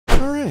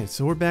Alright,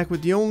 so we're back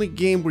with the only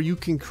game where you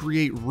can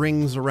create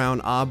rings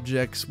around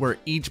objects where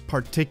each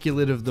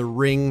particulate of the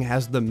ring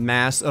has the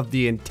mass of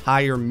the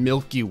entire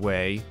Milky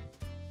Way.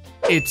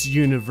 It's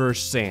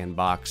Universe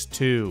Sandbox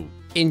 2.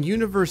 In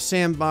Universe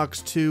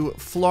Sandbox 2,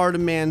 Florida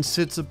man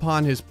sits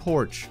upon his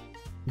porch,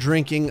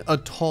 drinking a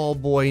tall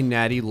boy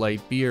natty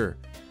light beer,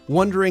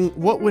 wondering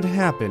what would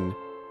happen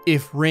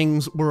if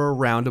rings were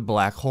around a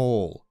black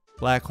hole.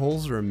 Black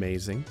holes are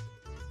amazing.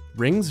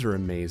 Rings are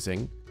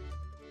amazing.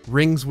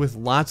 Rings with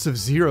lots of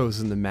zeros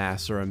in the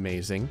mass are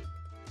amazing.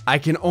 I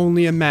can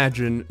only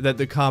imagine that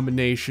the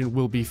combination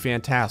will be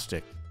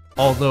fantastic,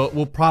 although it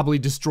will probably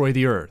destroy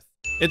the Earth.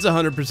 It's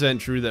 100%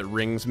 true that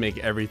rings make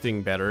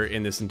everything better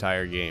in this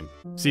entire game.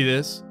 See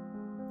this?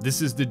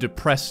 This is the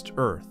depressed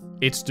Earth.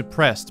 It's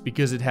depressed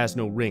because it has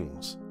no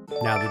rings.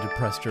 Now the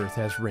depressed Earth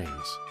has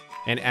rings,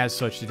 and as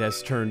such it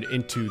has turned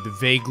into the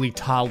vaguely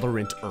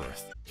tolerant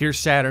Earth. Here's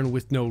Saturn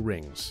with no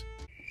rings.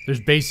 There's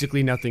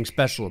basically nothing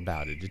special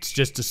about it. It's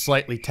just a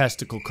slightly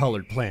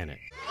testicle-colored planet.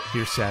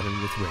 Here's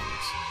Saturn with rings.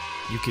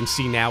 You can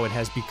see now it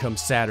has become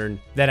Saturn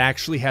that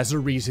actually has a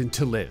reason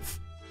to live.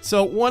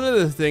 So one of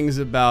the things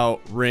about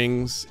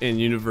rings in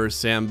Universe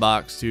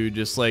Sandbox 2,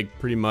 just like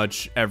pretty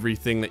much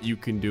everything that you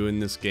can do in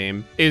this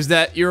game, is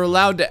that you're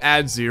allowed to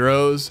add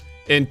zeros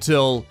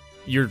until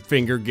your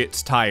finger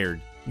gets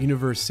tired.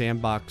 Universe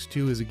Sandbox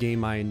 2 is a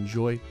game I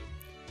enjoy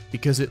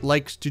because it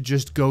likes to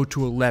just go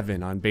to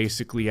 11 on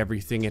basically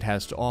everything it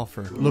has to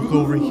offer. Look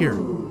over here,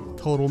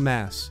 total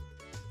mass,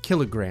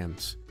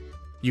 kilograms.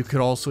 You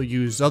could also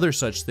use other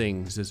such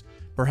things as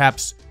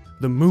perhaps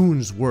the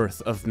moon's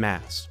worth of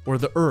mass, or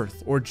the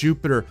Earth, or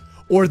Jupiter,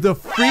 or the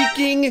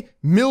freaking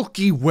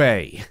Milky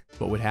Way.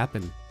 What would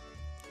happen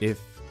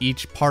if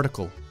each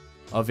particle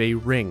of a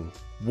ring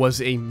was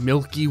a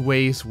Milky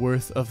Way's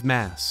worth of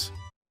mass?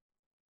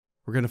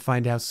 We're gonna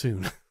find out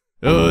soon.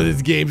 Oh,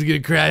 this game's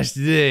gonna crash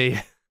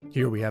today.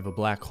 Here we have a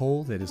black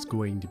hole that is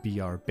going to be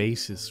our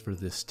basis for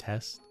this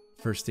test.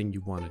 First thing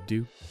you want to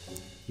do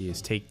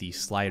is take the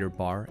slider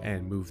bar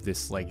and move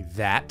this like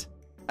that.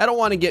 I don't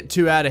want to get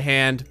too out of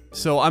hand,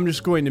 so I'm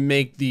just going to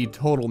make the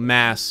total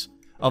mass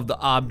of the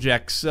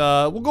objects,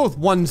 we'll go with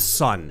 1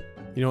 sun.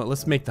 You know what,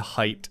 let's make the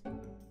height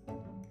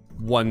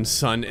 1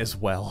 sun as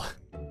well.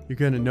 You're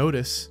gonna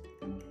notice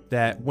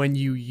that when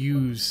you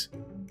use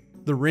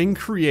the ring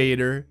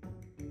creator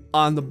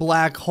on the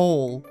black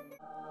hole,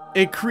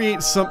 it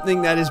creates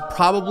something that is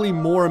probably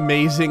more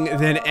amazing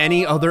than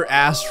any other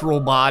astral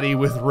body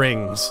with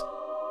rings.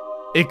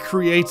 It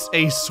creates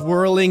a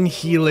swirling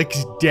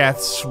helix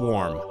death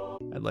swarm.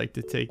 I'd like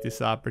to take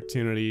this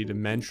opportunity to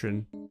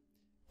mention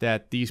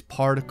that these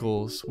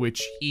particles,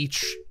 which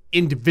each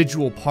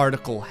individual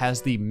particle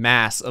has the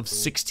mass of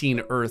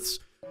 16 Earths,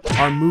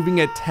 are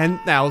moving at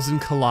 10,000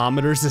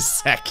 kilometers a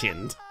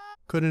second.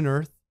 Could an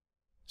Earth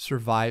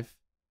survive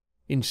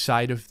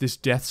inside of this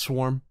death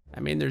swarm? I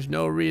mean, there's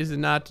no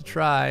reason not to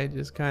try.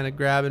 Just kind of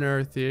grab an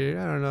Earth here.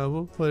 I don't know,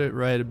 we'll put it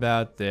right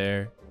about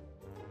there.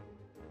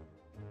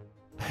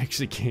 I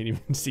actually can't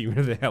even see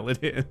where the hell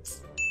it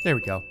is. There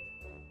we go.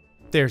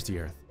 There's the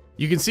Earth.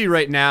 You can see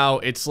right now,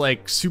 it's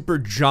like super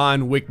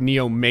John Wick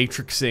Neo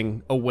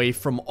Matrixing away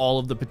from all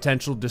of the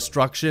potential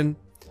destruction.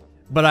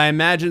 But I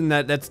imagine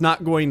that that's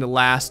not going to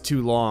last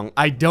too long.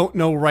 I don't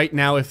know right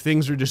now if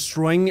things are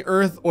destroying the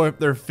Earth or if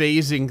they're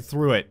phasing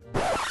through it.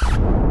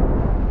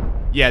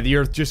 Yeah, the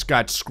Earth just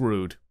got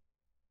screwed.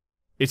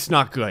 It's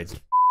not good.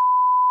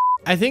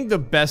 I think the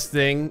best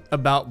thing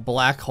about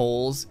black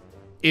holes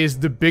is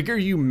the bigger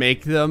you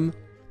make them,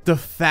 the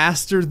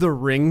faster the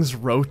rings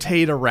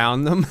rotate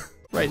around them.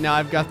 Right now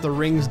I've got the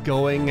rings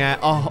going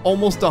at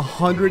almost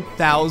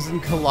 100,000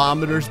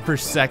 kilometers per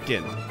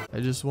second. I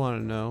just want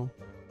to know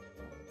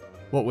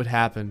what would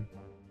happen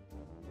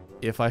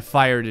if I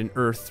fired an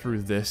Earth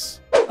through this.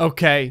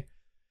 Okay,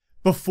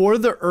 before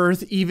the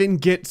Earth even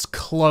gets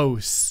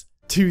close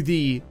to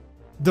the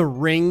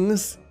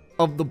rings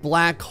of the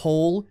black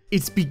hole,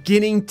 it's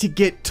beginning to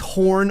get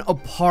torn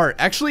apart.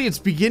 Actually, it's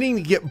beginning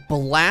to get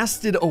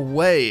blasted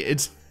away.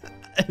 It's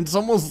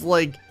almost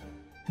like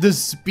the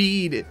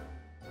speed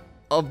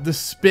of the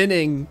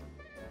spinning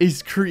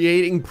is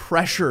creating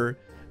pressure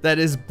that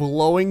is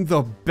blowing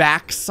the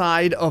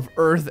backside of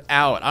Earth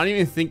out. I don't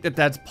even think that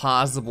that's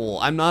possible.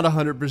 I'm not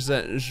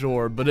 100%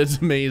 sure, but it's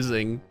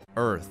amazing.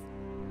 Earth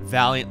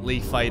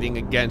valiantly fighting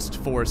against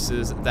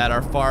forces that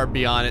are far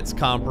beyond its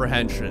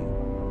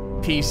comprehension.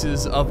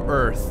 Pieces of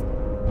Earth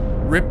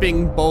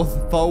ripping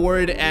both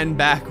forward and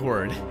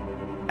backward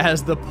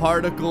as the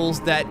particles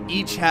that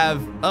each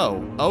have...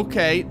 Oh,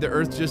 okay, the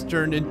Earth just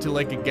turned into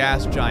like a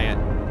gas giant.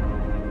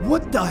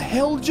 What the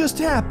hell just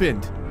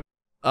happened?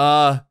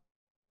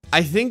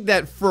 I think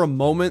that for a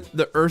moment,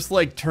 the Earth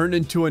like turned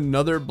into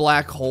another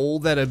black hole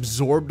that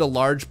absorbed a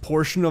large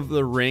portion of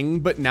the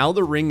ring, but now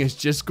the ring is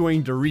just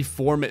going to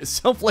reform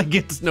itself like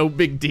it's no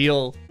big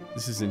deal.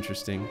 This is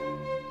interesting.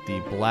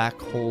 The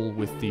black hole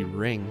with the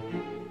ring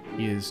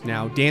is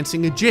now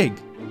dancing a jig.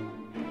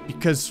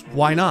 Because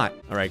why not?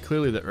 All right,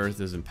 clearly the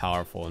Earth isn't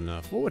powerful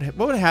enough. What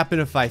would happen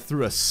if I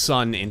threw a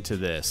sun into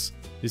this?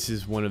 This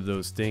is one of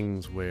those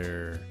things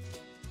where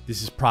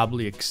this is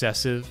probably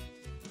excessive,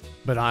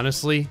 but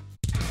honestly,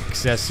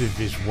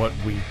 excessive is what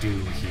we do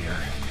here.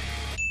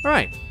 All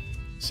right,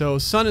 so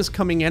sun is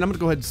coming in. I'm gonna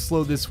go ahead and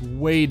slow this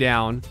way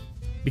down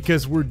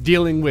because we're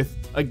dealing with,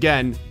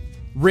 again,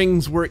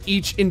 rings where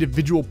each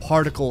individual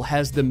particle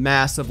has the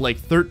mass of like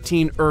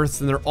 13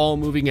 Earths and they're all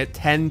moving at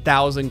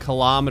 10,000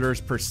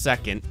 kilometers per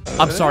second.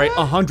 I'm sorry,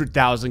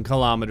 100,000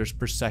 kilometers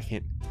per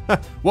second.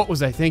 What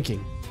was I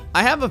thinking?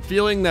 I have a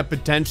feeling that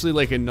potentially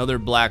like another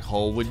black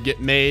hole would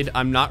get made.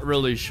 I'm not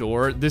really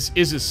sure. This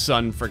is a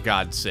sun, for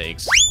God's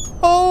sakes.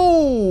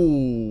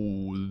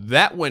 Oh,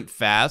 that went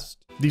fast.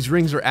 These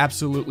rings are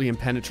absolutely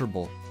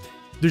impenetrable.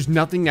 There's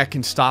nothing that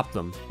can stop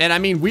them. And I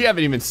mean, we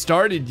haven't even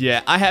started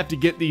yet. I have to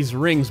get these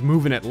rings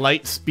moving at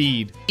light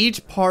speed.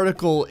 Each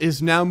particle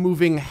is now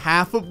moving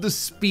half of the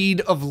speed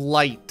of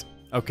light.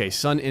 Okay,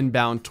 sun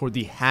inbound toward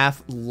the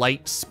half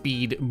light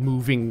speed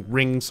moving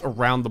rings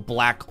around the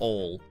black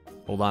hole.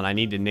 Hold on, I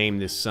need to name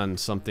this sun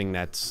something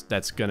that's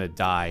gonna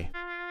die.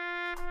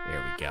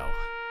 There we go.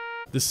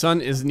 The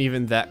sun isn't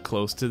even that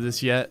close to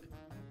this yet,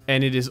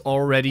 and it is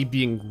already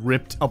being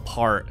ripped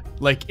apart.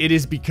 Like, it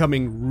is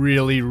becoming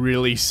really,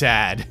 really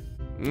sad.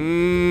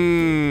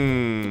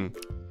 Nothing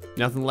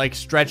like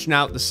stretching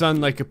out the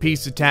sun like a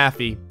piece of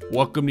taffy.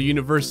 Welcome to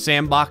Universe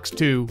Sandbox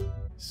 2.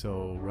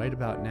 So, right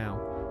about now,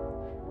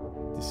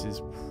 this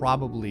is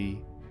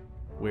probably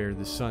where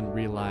the sun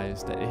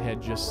realized that it had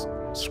just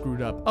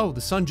screwed up. Oh, the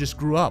sun just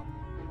grew up.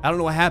 I don't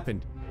know what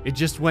happened. It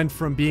just went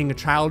from being a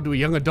child to a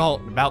young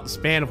adult in about the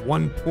span of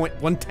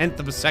 1/10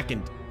 of a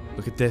second.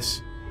 Look at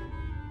this.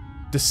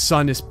 The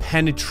sun is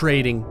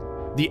penetrating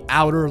the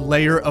outer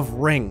layer of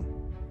ring.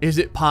 Is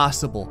it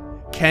possible?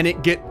 Can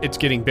it get... It's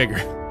getting bigger.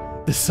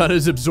 The sun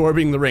is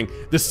absorbing the ring.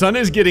 The sun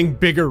is getting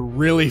bigger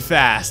really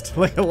fast.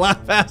 Like a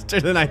lot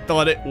faster than I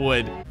thought it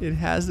would. It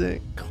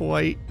hasn't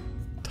quite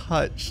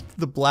touched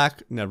the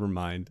black... Never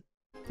mind.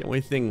 The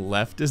only thing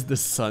left is the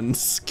sun's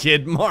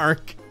skid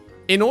mark.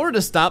 In order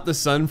to stop the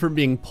sun from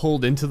being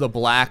pulled into the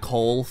black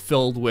hole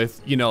filled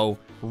with, you know,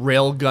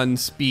 railgun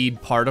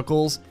speed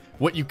particles,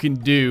 what you can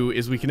do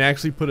is we can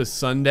actually put a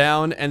sun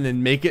down and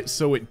then make it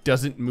so it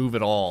doesn't move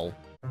at all.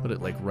 Put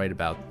it like right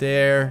about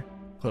there.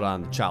 Put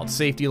on the child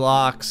safety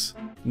locks.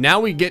 Now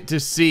we get to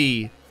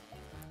see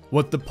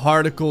what the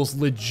particles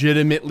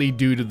legitimately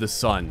do to the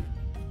sun.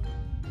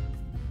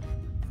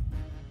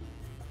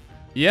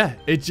 Yeah,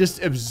 it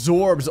just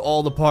absorbs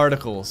all the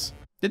particles.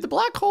 Did the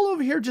black hole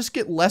over here just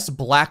get less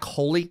black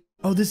holy?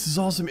 Oh, this is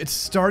awesome. It's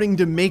starting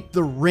to make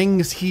the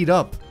rings heat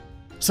up.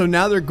 So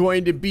now they're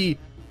going to be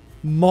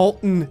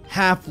molten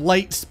half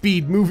light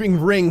speed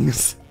moving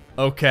rings.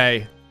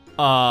 Okay.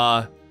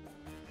 The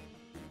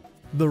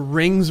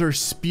rings are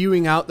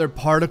spewing out their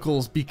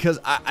particles because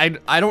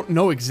I don't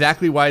know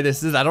exactly why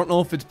this is. I don't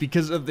know if it's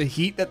because of the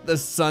heat that the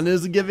sun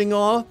is giving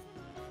off.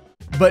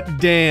 But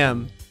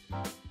damn.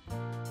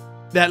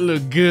 That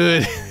looked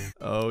good.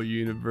 Oh,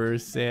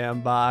 Universe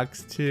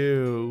Sandbox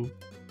 2.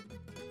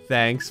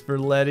 Thanks for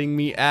letting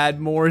me add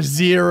more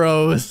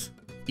zeros.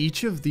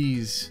 Each of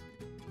these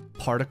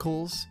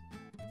particles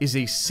is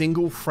a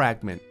single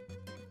fragment.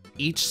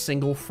 Each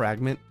single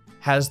fragment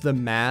has the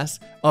mass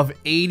of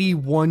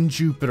 81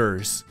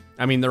 Jupiters.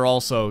 I mean, they're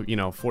also, you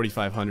know,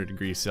 4,500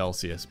 degrees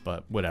Celsius,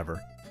 but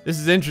whatever. This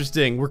is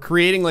interesting. We're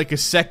creating like a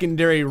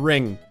secondary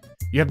ring.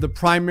 You have the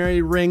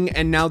primary ring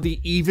and now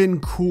the even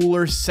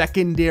cooler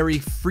secondary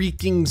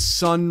freaking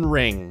sun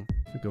ring.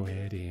 I'll go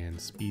ahead and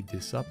speed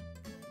this up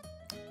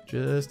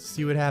just to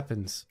see what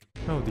happens.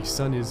 Oh, the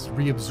sun is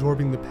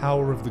reabsorbing the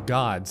power of the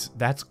gods.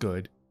 That's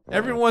good.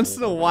 Every once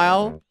in a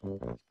while,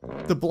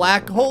 the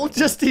black hole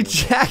just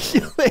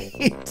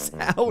ejaculates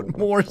out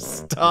more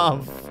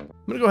stuff. I'm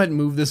gonna go ahead and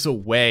move this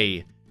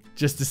away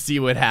just to see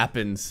what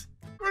happens.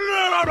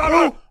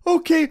 Oh,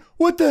 okay,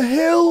 what the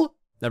hell?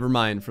 Never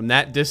mind, from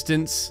that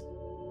distance,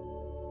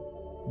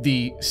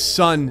 the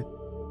sun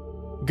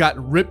got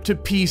ripped to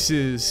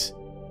pieces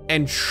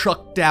and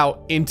chucked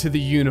out into the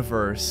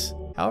universe.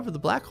 However, the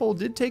black hole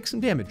did take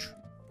some damage.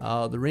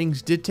 The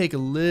rings did take a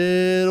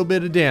little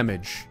bit of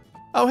damage.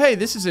 Oh, hey,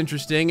 this is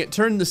interesting. It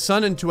turned the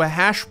sun into a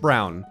hash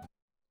brown.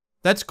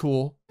 That's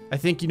cool. I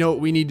think you know what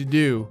we need to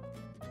do.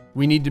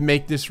 We need to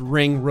make this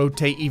ring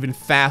rotate even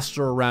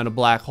faster around a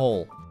black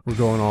hole. We're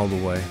going all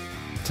the way.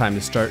 Time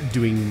to start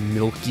doing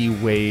Milky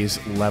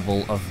Way's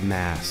level of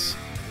mass.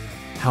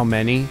 How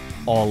many?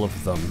 All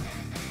of them.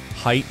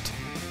 Height?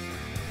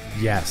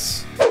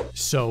 Yes.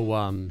 So,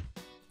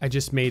 I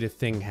just made a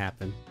thing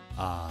happen.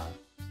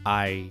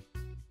 I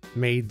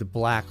made the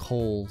black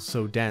hole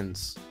so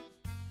dense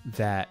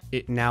that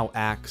it now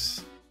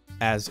acts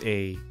as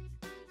a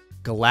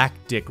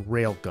galactic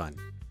railgun.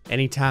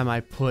 Anytime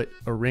I put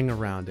a ring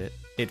around it,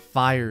 it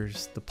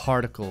fires the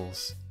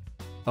particles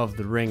of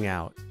the ring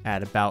out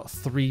at about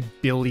 3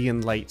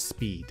 billion light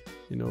speed.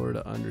 In order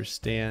to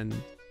understand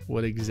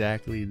what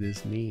exactly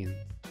this means,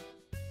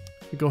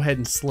 we go ahead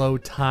and slow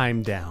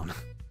time down.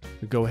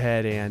 We go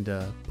ahead and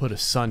put a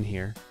sun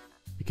here,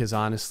 because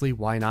honestly,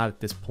 why not at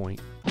this point?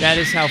 That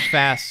is how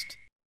fast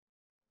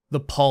the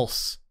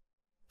pulse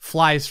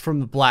flies from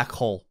the black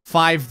hole.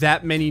 5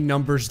 that many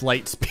numbers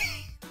light speed.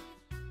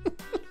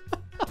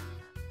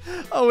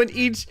 Oh, and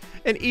each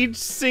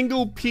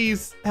single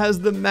piece has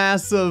the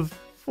mass of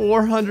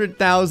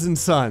 400,000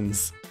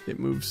 suns. It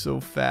moves so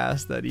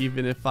fast that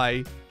even if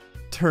I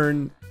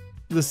turn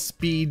the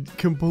speed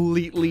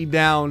completely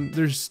down,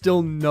 there's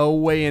still no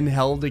way in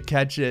hell to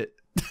catch it.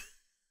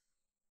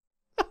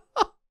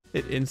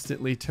 It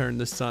instantly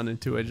turned the sun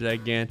into a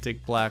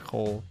gigantic black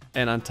hole.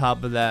 And on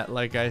top of that,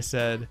 like I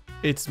said,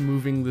 it's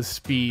moving the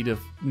speed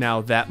of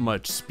now that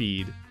much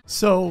speed.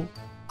 So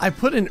I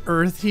put an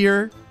Earth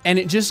here and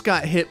it just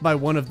got hit by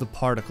one of the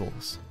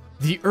particles.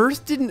 The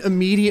Earth didn't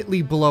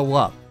immediately blow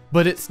up,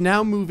 but it's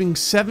now moving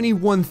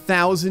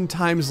 71,000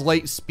 times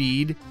light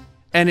speed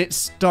and it's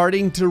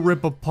starting to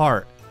rip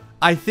apart.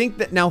 I think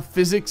that now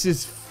physics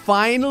is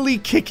finally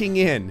kicking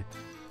in.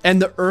 And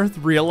the Earth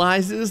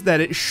realizes that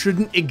it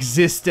shouldn't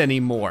exist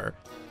anymore.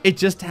 It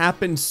just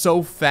happened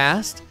so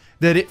fast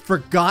that it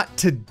forgot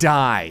to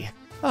die.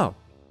 Oh,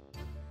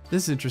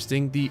 this is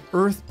interesting. The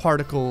Earth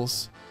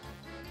particles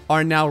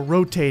are now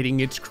rotating.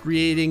 It's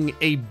creating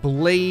a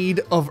blade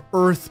of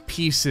Earth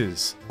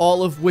pieces,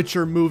 all of which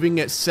are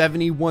moving at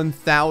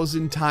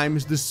 71,000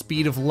 times the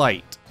speed of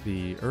light.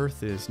 The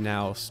Earth is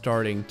now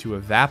starting to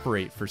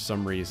evaporate for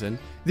some reason.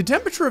 The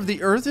temperature of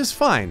the Earth is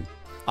fine.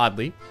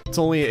 Oddly,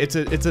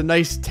 it's a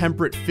nice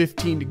temperate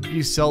 15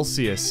 degrees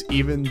Celsius,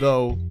 even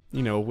though,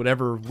 you know,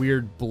 whatever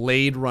weird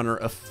Blade Runner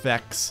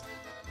effects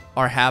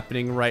are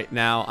happening right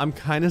now. I'm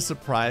kind of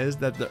surprised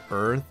that the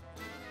Earth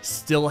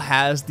still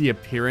has the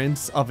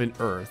appearance of an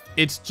Earth.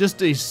 It's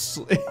just a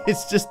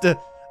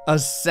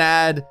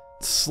sad,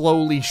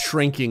 slowly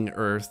shrinking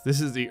Earth.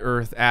 This is the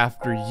Earth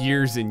after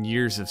years and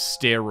years of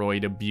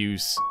steroid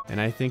abuse.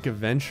 And I think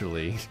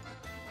eventually,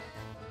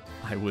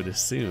 I would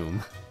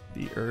assume,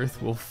 the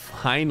Earth will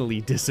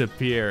finally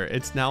disappear.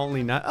 It's now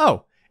only not.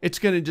 Oh, it's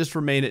gonna just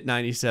remain at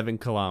 97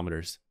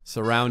 kilometers,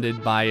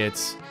 surrounded by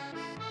its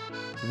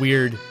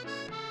weird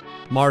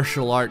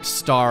martial arts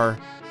star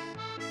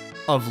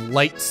of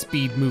light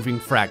speed moving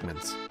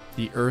fragments.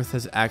 The Earth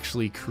has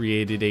actually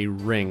created a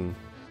ring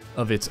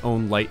of its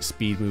own light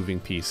speed moving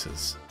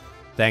pieces,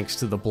 thanks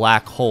to the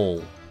black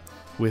hole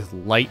with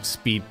light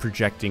speed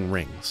projecting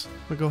rings.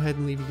 I'm gonna go ahead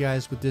and leave you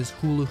guys with this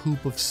hula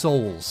hoop of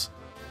souls.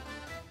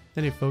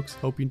 Anyway, folks,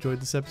 hope you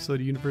enjoyed this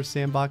episode of Universe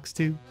Sandbox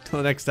 2.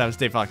 Till next time,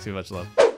 stay foxy, much love.